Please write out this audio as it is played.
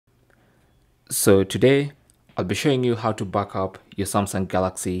So today I'll be showing you how to back up your Samsung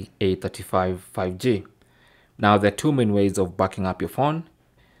Galaxy A35 5G. Now there are two main ways of backing up your phone.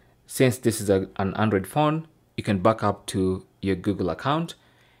 Since this is an Android phone, you can back up to your Google account,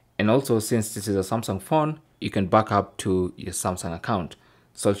 and also since this is a Samsung phone, you can back up to your Samsung account.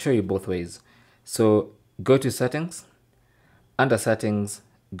 So I'll show you both ways. So go to settings. Under settings,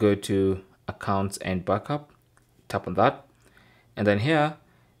 go to accounts and backup, tap on that, and then here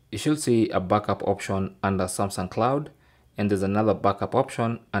you should see a backup option under Samsung Cloud, and there's another backup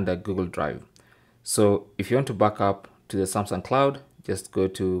option under Google Drive. So if you want to back up to the Samsung Cloud, just go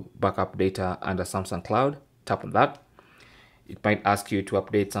to backup data under Samsung Cloud, tap on that. It might ask you to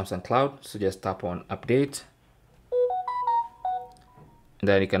update Samsung Cloud, so just tap on update, and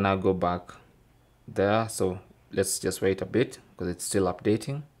then you can now go back there. So let's just wait a bit because it's still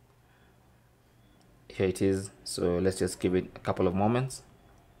updating. Here it is, so let's just give it a couple of moments.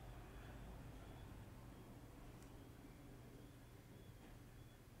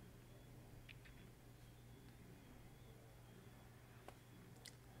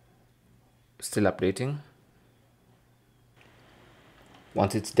 Still updating.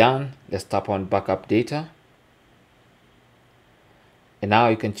 Once it's done, let's tap on backup data, and now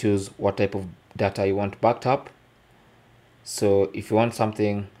you can choose what type of data you want backed up. So if you want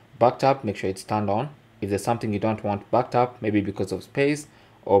something backed up, make sure it's turned on. If there's something you don't want backed up, maybe because of space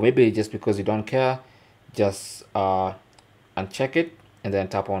or maybe just because you don't care, just uncheck it and then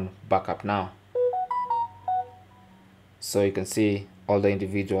tap on backup now. So you can see all the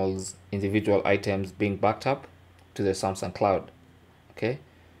individual items being backed up to the Samsung Cloud. Okay.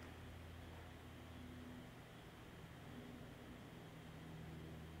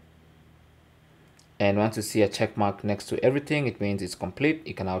 And once you see a check mark next to everything, it means it's complete.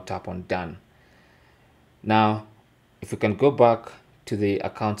 You can now tap on done. Now, if you can go back to the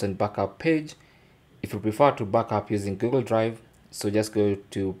accounts and backup page, if you prefer to back up using Google Drive, so just go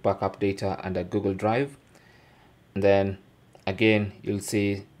to backup data under Google Drive, and then again you'll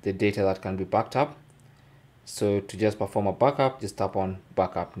see the data that can be backed up. So to just perform a backup, just tap on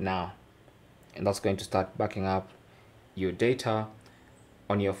backup now, and that's going to start backing up your data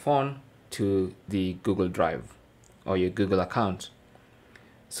on your phone to the Google Drive or your Google account.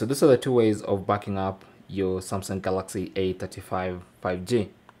 So these are the two ways of backing up your Samsung Galaxy A35 5G.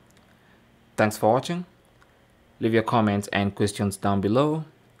 Thanks for watching. Leave your comments and questions down below,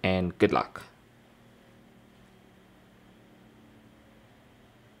 and good luck.